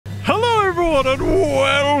everyone, and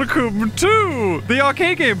welcome to the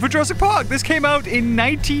arcade game for Jurassic Park. This came out in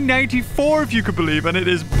 1994, if you could believe, and it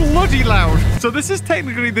is bloody loud. So this is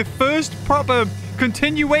technically the first proper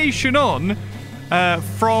continuation on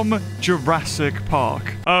from Jurassic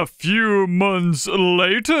Park. A few months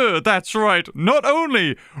later, that's right, not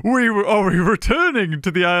only are we returning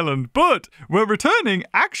to the island, but we're returning,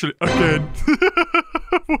 actually, again.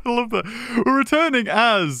 I love that. We're returning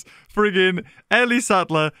as friggin' Ellie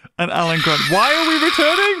Sattler and Alan Grant. Why are we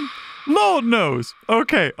returning? Lord knows.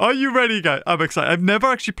 Okay, are you ready, guys? I'm excited. I've never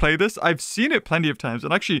actually played this. I've seen it plenty of times.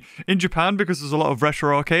 And actually, in Japan, because there's a lot of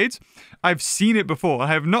retro arcades, I've seen it before. I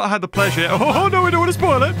have not had the pleasure yet. Oh, no, I don't want to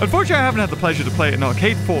spoil it. Unfortunately, I haven't had the pleasure to play it in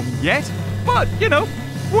arcade form yet. But, you know,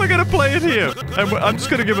 we're going to play it here. And I'm just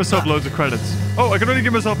going to give myself loads of credits. Oh, I can only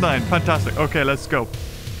give myself 9. Fantastic. Okay, let's go.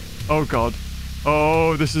 Oh, God.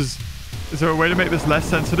 Oh, this is... Is there a way to make this less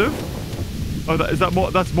sensitive? Oh,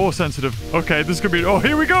 that's more sensitive. Okay, this could be... Oh,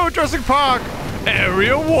 here we go, Jurassic Park!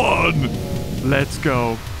 Area 1! Let's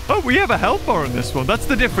go. Oh, we have a health bar in this one. That's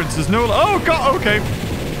the difference. There's no... Oh, God, okay.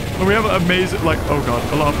 And we have an amazing... Like, oh, God,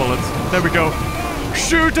 a lot of bullets. There we go.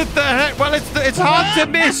 Shoot at the head. Well, it's hard to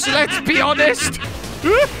miss, let's be honest.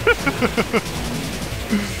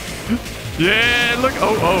 Yeah, look.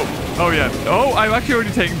 Oh, yeah. Oh, I'm actually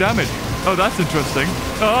already taking damage. Oh, that's interesting.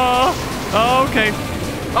 Oh, okay.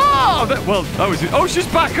 Oh, well, that was it. Oh, she's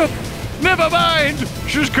back up. Never mind.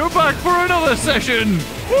 She's come back for another session.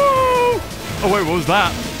 Woo! Oh, wait, what was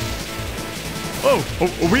that? Oh,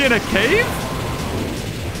 are we in a cave?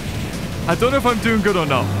 I don't know if I'm doing good or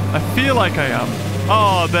not. I feel like I am.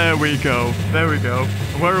 Oh, there we go. There we go.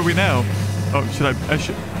 Where are we now? Oh, I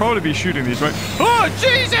should probably be shooting these, right? Oh,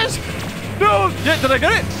 Jesus! No! Yeah, did I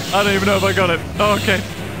get it? I don't even know if I got it. Oh, okay.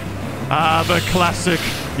 Ah, the classic.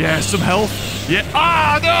 Yeah, some health. Yeah.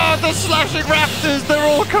 Ah, no, the slashing raptors. They're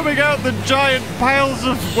all coming out the giant piles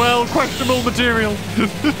of, well, questionable material.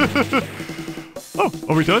 Oh,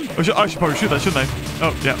 are we done? I should probably shoot that, shouldn't I?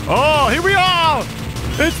 Oh, yeah. Oh, here we are.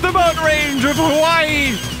 It's the mountain range of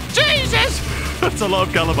Hawaii. Jesus. That's a lot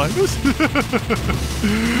of gallimimus.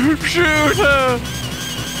 Shoot her.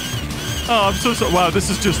 Oh, I'm so sorry. Wow, this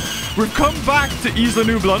is just... We've come back to Isla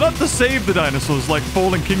Nublar, not to save the dinosaurs like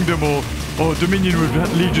Fallen Kingdom or Dominion would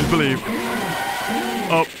Legion believe.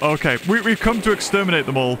 Oh, okay. We've come to exterminate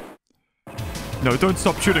them all. No, don't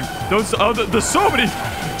stop shooting. Don't stop. Oh, there's so many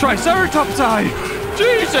Triceratopsi.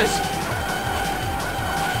 Jesus.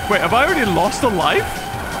 Wait, have I already lost a life?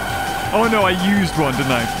 Oh, no, I used one,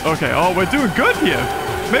 didn't I? Okay. Oh, we're doing good here.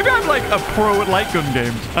 Maybe I'm like a pro at light gun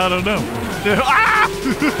games. I don't know. Ah!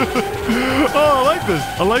 Oh, I like this.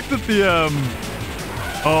 I like that the,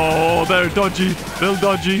 Oh, they're dodgy. They're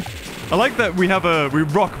dodgy. I like that we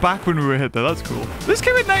rock back when we were hit there. That's cool. This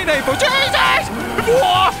came in 984. Jesus!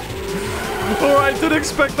 What? All right, didn't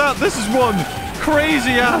expect that. This is one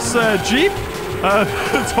crazy-ass Jeep.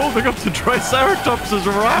 It's holding up to Triceratops is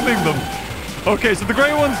ramming them. Okay, so the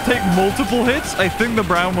gray ones take multiple hits. I think the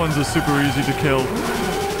brown ones are super easy to kill.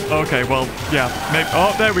 Okay, well, yeah. Maybe.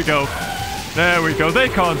 Oh, there we go. There we go. They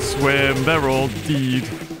can't swim. They're all dead.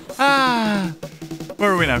 Ah.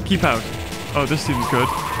 Where are we now? Keep out. Oh, this seems good.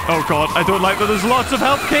 Oh, God. I don't like that there's lots of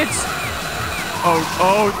health kits.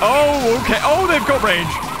 Oh, okay. Oh, they've got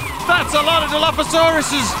range. That's a lot of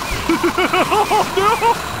Dilophosaurus's. Oh,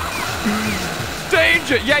 no.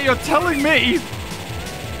 Danger. Yeah, you're telling me.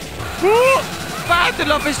 Bad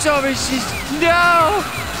Dilophosaurus. No.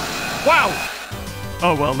 Wow.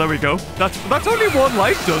 Oh, well, there we go. That's only one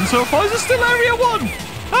life done so far. Is it still Area 1?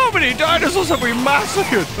 How many dinosaurs have we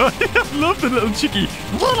massacred? I love the little chickie.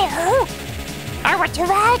 I want to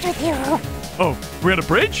ride with you. Oh, we're on a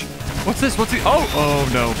bridge? What's this? What's the... Oh,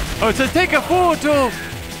 no. Oh, it says take a photo.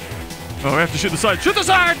 Oh, we have to shoot the side. Shoot the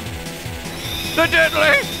side! They're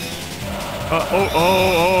deadly!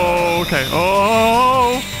 Okay.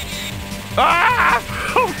 Oh! Ah!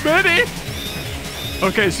 How many?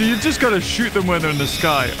 Okay, so you've just got to shoot them when they're in the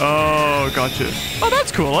sky. Oh, gotcha. Oh,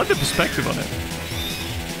 that's cool. I like the perspective on it.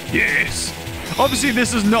 Yes! Obviously,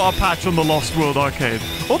 this is not a patch on the Lost World arcade.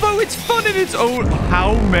 Although it's fun in its own...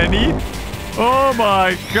 How many? Oh,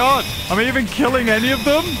 my God. Am I even killing any of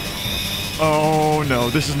them? Oh, no.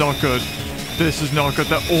 This is not good. This is not good.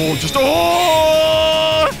 They're all just...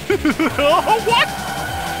 Oh! Oh, what?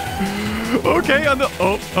 Okay, and the...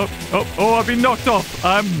 Oh, I've been knocked off.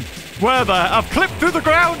 Where the... I've clipped through the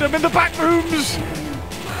ground. I'm in the back rooms.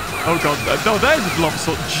 Oh, God. No, there's a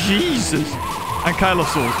Dilophosaurus. Jesus.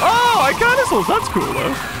 Ankylosaurs. Oh, Ankylosaurs. That's cool,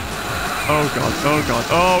 though. Oh, God. Oh, God.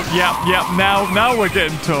 Oh, yeah. Now we're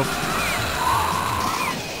getting tough.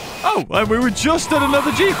 Oh, and we were just at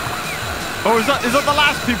another Jeep. Oh, is that the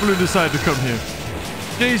last people who decide to come here?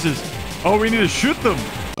 Jesus. Oh, we need to shoot them.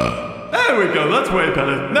 There we go. That's way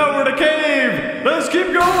better. Now we're in a cave. Let's keep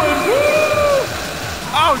going. Woo!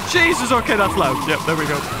 Oh, Jesus. Okay, that's loud. Yep, there we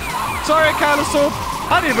go. Sorry, Dinosaur.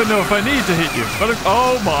 I don't even know if I need to hit you. But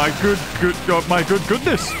oh my good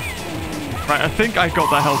goodness. Right, I think I got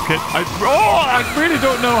that health kit. I really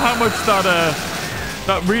don't know how much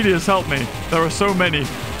that really has helped me. There are so many.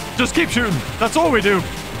 Just keep shooting. That's all we do.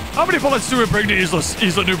 How many bullets do we bring to Isla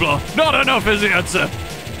Nublar? Not enough is the answer.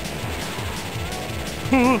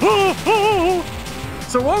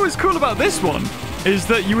 So what was cool about this one is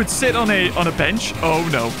that you would sit on a bench. Oh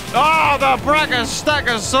no. Oh, the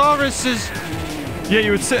Brachiostachysauruses. Yeah,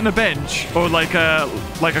 you would sit on a bench or like a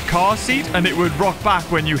car seat, and it would rock back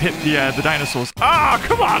when you hit the dinosaurs. Ah,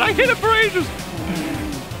 come on! I hit it for ages.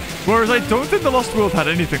 Whereas I don't think the Lost World had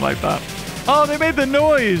anything like that. Oh, they made the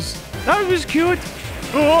noise. That was cute.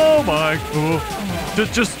 Oh my! Oh.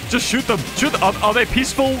 Just shoot them. Shoot them. Are they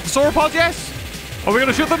peaceful sauropods? Yes. Are we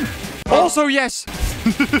gonna shoot them? Also, yes.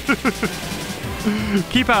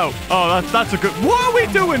 Keep out. Oh, that's a good. What are we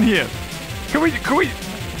doing here? Can we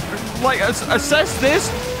like assess this?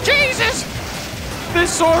 Jesus!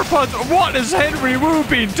 This sauropod. What has Henry Wu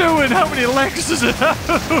been doing? How many legs does it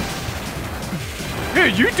have? Yeah,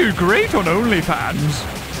 you do great on OnlyFans.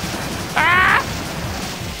 Ah!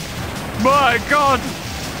 My God!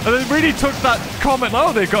 And they really took that comment.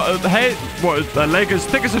 Oh, they got a head. What? A leg as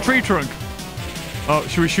thick as a tree trunk. Oh,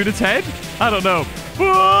 should we shoot its head? I don't know.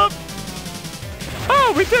 Whoop!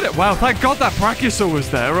 Oh, we did it. Wow, thank God that Brachiosaur was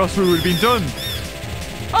there, or else we would have been done.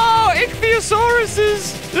 Oh,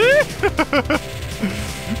 Ichthyosaurus!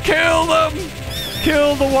 Kill them!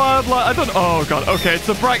 Kill the wildlife. I don't know. Oh, God. Okay, it's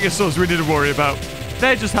the Brachiosaurs we need to worry about.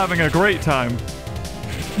 They're just having a great time.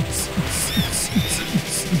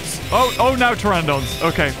 Oh, now pteranodons.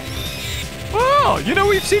 Okay. Oh, you know,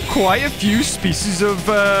 we've seen quite a few species of,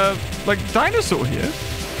 like, dinosaur here.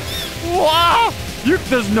 Wow!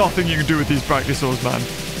 There's nothing you can do with these Brachiosaurs, man.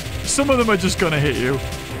 Some of them are just gonna hit you.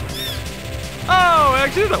 Oh, I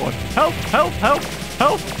actually did that one. Help, help, help,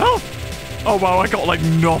 help, help. Oh, wow, I got, like,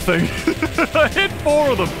 nothing. I hit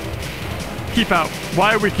 4 of them. Keep out.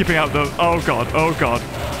 Why are we keeping out, though? Oh, God. Oh, God.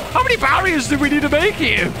 How many barriers do we need to make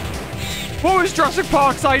here? What was Jurassic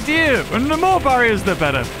Park's idea? And the more barriers, the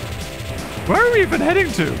better. Where are we even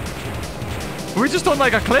heading to? Are we just on,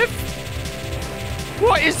 like, a cliff?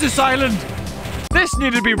 What is this island? This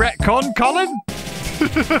needed to be retconned, Colin.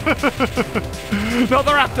 Not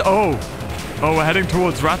the raptor. Oh, we're heading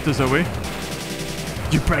towards raptors, are we?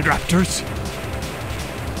 You bred raptors.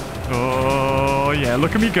 Oh, yeah.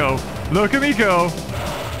 Look at me go. Look at me go.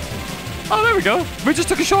 Oh, there we go. We just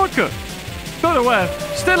took a shortcut. Don't know where.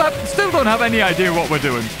 Still don't have any idea what we're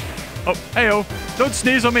doing. Oh, hey-oh. Don't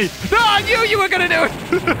sneeze on me. No, I knew you were going to do it.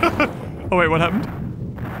 Oh, wait, what happened?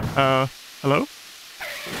 Hello?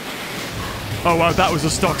 Oh, wow, that was a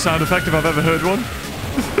stock sound effect if I've ever heard one.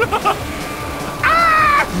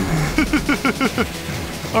 Ah!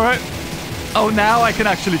 All right. Oh, now I can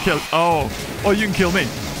actually kill. Oh, you can kill me.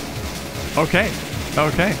 Okay.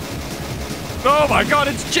 Okay. Oh, my God,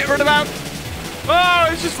 it's jittering about. Oh,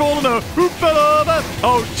 it's just fallen over.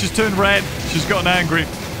 Oh, she's turned red. She's gotten angry.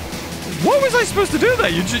 What was I supposed to do there?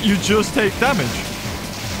 You just take damage.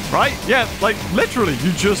 Right? Yeah, like, literally,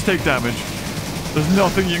 you just take damage. There's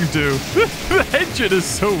nothing you can do. The engine is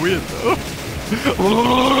so weird, though.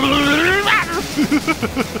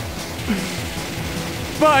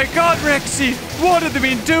 My God, Rexy, what have they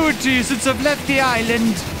been doing to you since I've left the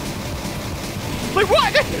island? Like,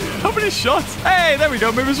 what? How many shots? Hey, there we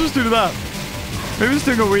go. Maybe we're supposed to do that. Maybe it's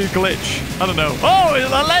doing a weird glitch. I don't know. Oh,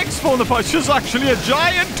 the leg's falling apart. She's actually a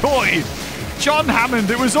giant toy. John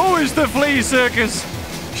Hammond. It was always the flea circus.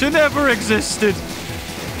 She never existed.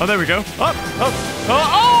 Oh, there we go.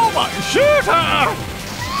 Oh, my. Shoot her.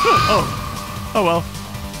 Oh, well.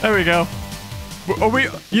 There we go. Are we?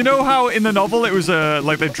 You know how in the novel it was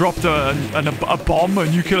like they dropped a bomb, a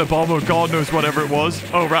nuclear bomb, or God knows whatever it was?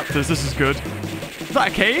 Oh, raptors. This is good. Is that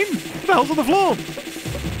a cane? What the hell's on the floor?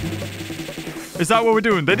 Is that what we're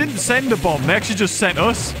doing? They didn't send a bomb. They actually just sent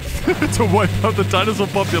us to wipe out the dinosaur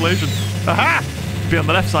population. Aha! Be on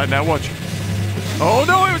the left side now. Watch. Oh,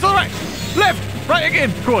 no. It was all right. Left. Right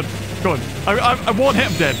again. Go on. Go on. I one hit.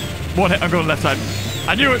 I'm dead. One hit. I'm going left side.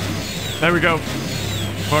 I knew it. There we go.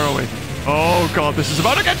 Where are we? Oh, God. This is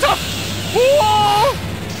about to get tough. Whoa!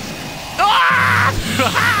 Ah!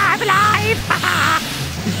 I'm alive.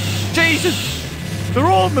 Jesus. They're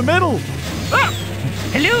all in the middle. Ah!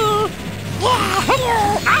 Hello.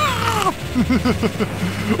 Hello! Ah!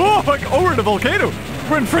 Oh, we're in a volcano.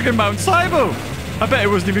 We're in friggin' Mount Sibo. I bet it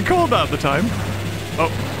wasn't even called that at the time.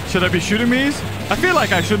 Oh, should I be shooting these? I feel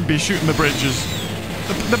like I shouldn't be shooting the bridges.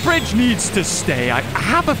 The bridge needs to stay. I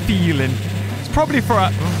have a feeling. It's probably for...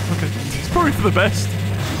 Oh, okay. It's probably for the best.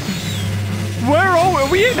 Where are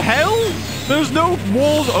we in hell? There's no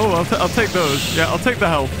walls. Oh, I'll take those. Yeah, I'll take the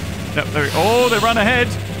health. Yep, there we go. Oh, they ran ahead.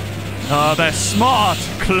 They're smart,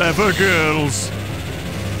 clever girls.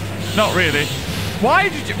 Not really. Why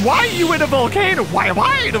are you in a volcano? Why am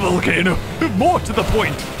I in a volcano? More to the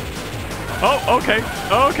point. Oh, okay.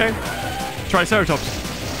 Okay.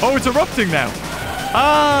 Triceratops. Oh, it's erupting now.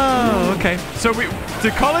 Oh, okay. So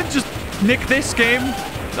did Colin just nick this game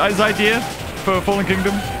as idea for Fallen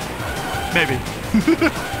Kingdom? Maybe.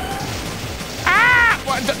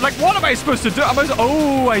 What am I supposed to do?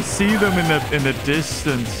 Oh, I see them in the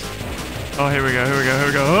distance. Oh, here we go.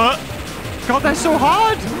 God, they're so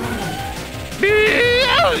hard.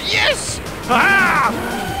 Yes! Ah!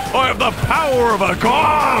 I have the power of a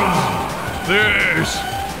god! This!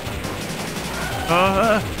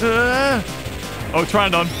 Oh,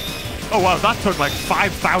 trying on. Oh, wow, that took like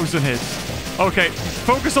 5,000 hits. Okay,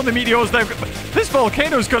 focus on the meteors. This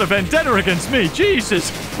volcano's got a vendetta against me.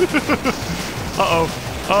 Jesus! Uh-oh.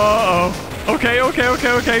 Okay.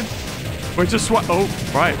 We're just Oh,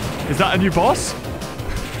 right. Is that a new boss?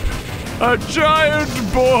 A giant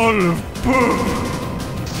ball of boom.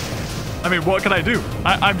 I mean, what can I do?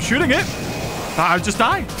 I'm shooting it. I'll just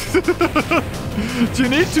die. Do you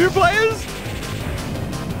need 2 players?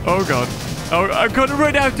 Oh, God. Oh, I'm going to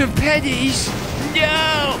run out of pennies.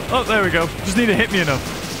 No. Oh, there we go. Just need to hit me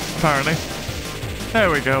enough, apparently. There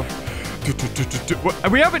we go.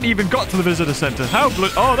 We haven't even got to the visitor center.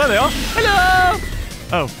 Oh, there they are. Hello.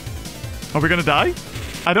 Oh. Are we going to die?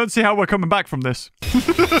 I don't see how we're coming back from this.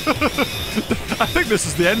 I think this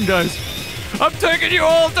is the end, guys. I'm taking you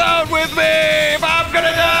all down with me. If I'm going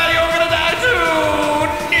to die, you're going to die too.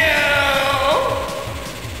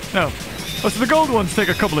 No. Oh, so the gold ones take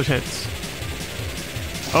a couple of hits.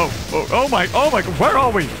 Oh my God, where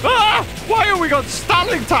are we? Ah! Why have we got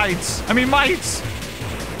stalactites? I mean, mites.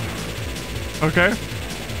 Okay.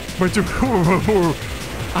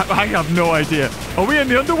 I have no idea. Are we in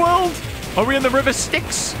the underworld? Are we in the river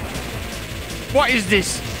Styx? What is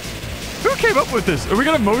this? Who came up with this? Are we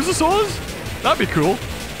gonna mosasaurs? That'd be cool.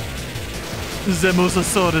 The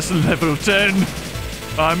Mosasaurus level 10.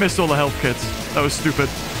 Oh, I missed all the health kits. That was stupid.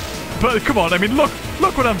 But come on, I mean, look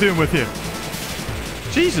what I'm doing with here.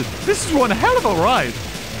 Jesus, this is one hell of a ride.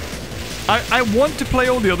 I want to play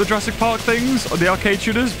all the other Jurassic Park things, or the arcade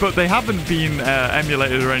shooters, but they haven't been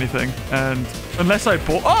emulated or anything. And unless I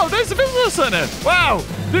bought... Oh, there's the visitor center! Wow!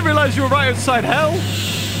 Didn't realize you were right outside hell.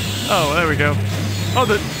 Oh, there we go. Oh,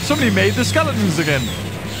 somebody made the skeletons again.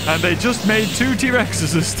 And they just made 2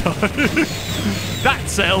 T-Rexes this time. That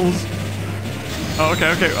sells. Oh,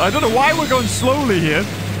 okay. I don't know why we're going slowly here.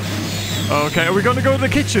 Okay, are we going to go to the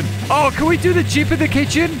kitchen? Oh, can we do the Jeep in the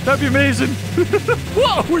kitchen? That'd be amazing.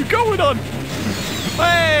 What are we going on?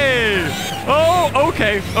 Hey! Oh,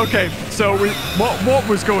 okay. So what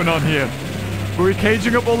was going on here? Were we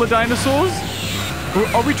caging up all the dinosaurs?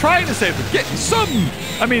 Are we trying to save them? Get some!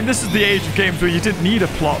 I mean, this is the age of games where you didn't need a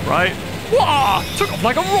plot, right? Whoa! Took off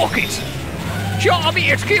like a rocket! Charmy,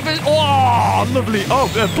 it's given... Oh, lovely. Oh,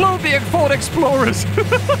 blow the Ford Explorers.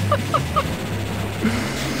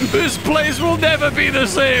 This place will never be the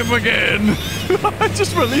same again. I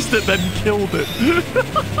just released it, then killed it.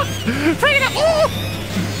 Oh!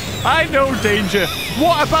 I know danger.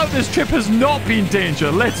 What about this trip has not been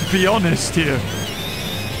danger? Let's be honest here.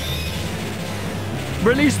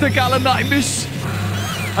 Release the Gallimimus.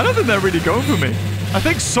 I don't think they're really going for me. I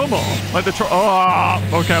think some are. Like the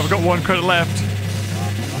okay, I've got 1 credit left.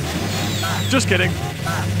 Just kidding.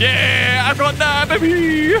 Yeah, I've got that,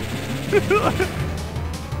 baby.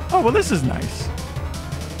 Oh, well, this is nice.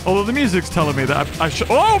 Although the music's telling me that I should...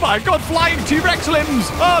 Oh, my God, flying T-Rex limbs.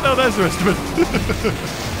 Oh, no, there's the rest of it.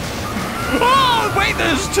 Oh, wait,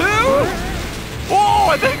 there's 2? Oh,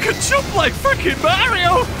 and they can jump like freaking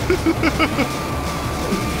Mario.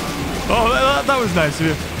 Oh, that was nice of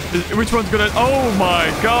you. Which one's gonna... Oh,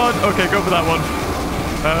 my God. Okay, go for that one.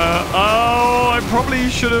 Oh, I probably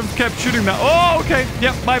should have kept shooting that. Oh, okay.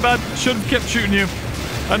 Yep, my bad. Should have kept shooting you.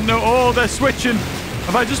 And no... Oh, they're switching.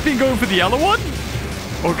 Have I just been going for the yellow one?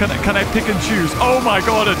 Or can I pick and choose? Oh my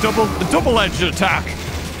God, a double-edged attack.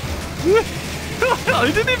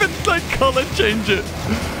 I didn't even like color change it.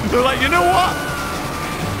 They're like, you know what?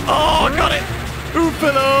 Oh, I got it. Oof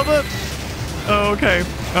it over. Oh, okay.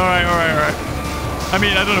 All right. I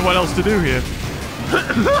mean, I don't know what else to do here.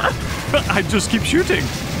 I just keep shooting.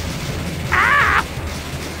 Ah!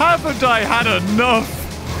 Haven't I had enough?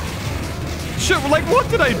 Shit, like, what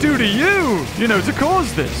did I do to you? You know, to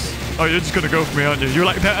cause this? Oh, you're just gonna go for me, aren't you? You're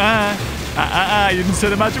like, you didn't say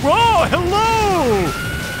the magic. Whoa, hello!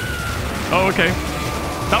 Oh, okay.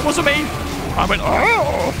 That wasn't me. I went,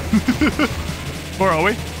 oh! Where are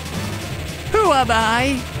we? Who am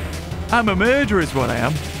I? I'm a murderer is what I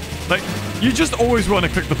am. Like, you just always want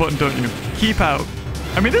to click the button, don't you? Keep out.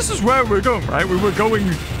 I mean, this is where we're going, right? We were going...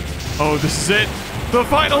 Oh, this is it. The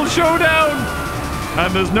final showdown!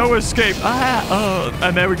 And there's no escape.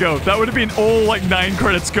 And there we go. That would have been all, like, 9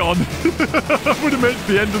 credits gone. That would have made it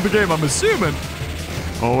the end of the game, I'm assuming.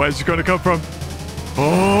 Oh, where's it going to come from?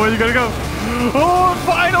 Oh, where are you going to go? Oh,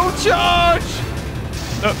 final charge!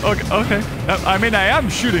 Okay. I mean, I am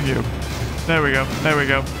shooting you. There we go. There we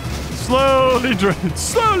go. Slowly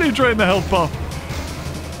drain the health bar.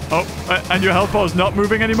 Oh, and your health bar is not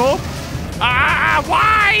moving anymore? Ah,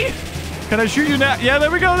 why? Can I shoot you now? Yeah, there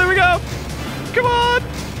we go. There we go. Come on.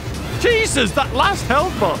 Jesus, that last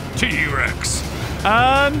health bar. T-Rex.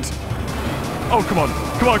 And... Oh, come on.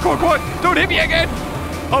 Come on. Don't hit me again.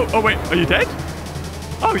 Oh, wait. Are you dead?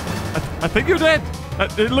 Oh, I think you're dead.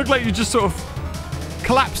 It looked like you just sort of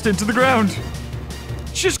collapsed into the ground.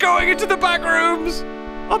 She's going into the back rooms.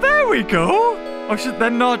 Oh, there we go. Oh, shit, they're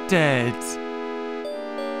not dead.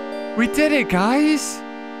 We did it, guys.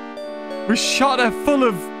 We shot her full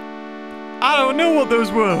of... I don't know what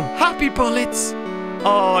those were. Happy bullets.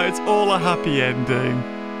 Oh, it's all a happy ending.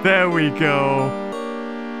 There we go.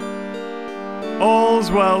 All's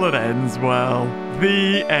well that ends well.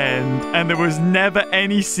 The end. And there was never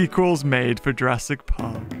any sequels made for Jurassic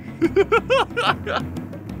Park.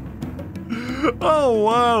 Oh,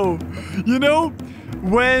 wow. You know,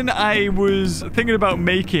 when I was thinking about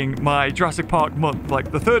making my Jurassic Park month, like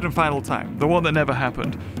the third and final time, the one that never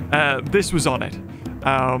happened, this was on it.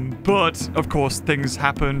 But, of course, things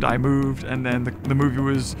happened. I moved, and then the movie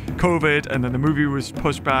was COVID, and then the movie was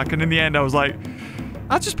pushed back. And in the end, I was like,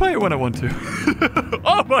 I'll just play it when I want to.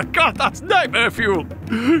 Oh my god, that's nightmare fuel.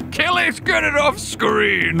 Kill it, get it off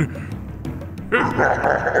screen.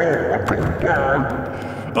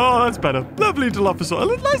 Oh, that's better. Lovely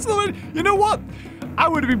Dilophosaurus. Nice little... You know what? I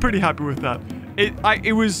would have been pretty happy with that.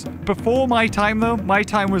 It was before my time, though. My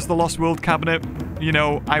time was the Lost World cabinet. You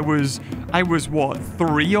know, I was what,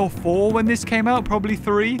 3 or 4 when this came out? Probably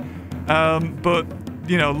 3. But,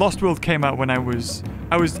 you know, Lost World came out when I was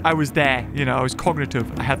there. You know, I was cognitive.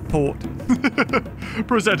 I had thought.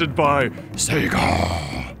 Presented by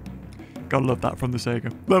Sega. Gotta love that from the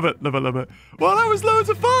Sega. Love it, love it, love it. Well, that was loads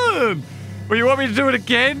of fun. Well, you want me to do it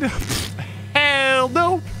again? Hell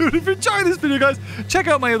no. If you enjoyed this video, guys, check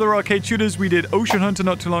out my other arcade shooters. We did Ocean Hunter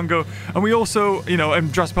not too long ago. And we also, you know,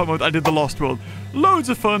 in Jurassic Park mode, I did The Lost World. Loads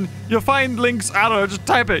of fun. You'll find links. I don't know, just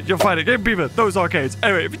type it. You'll find it. GameBeaver, those arcades.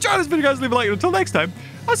 Anyway, if you enjoyed this video, guys, leave a like. Until next time,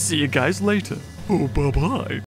 I'll see you guys later. Oh, bye-bye.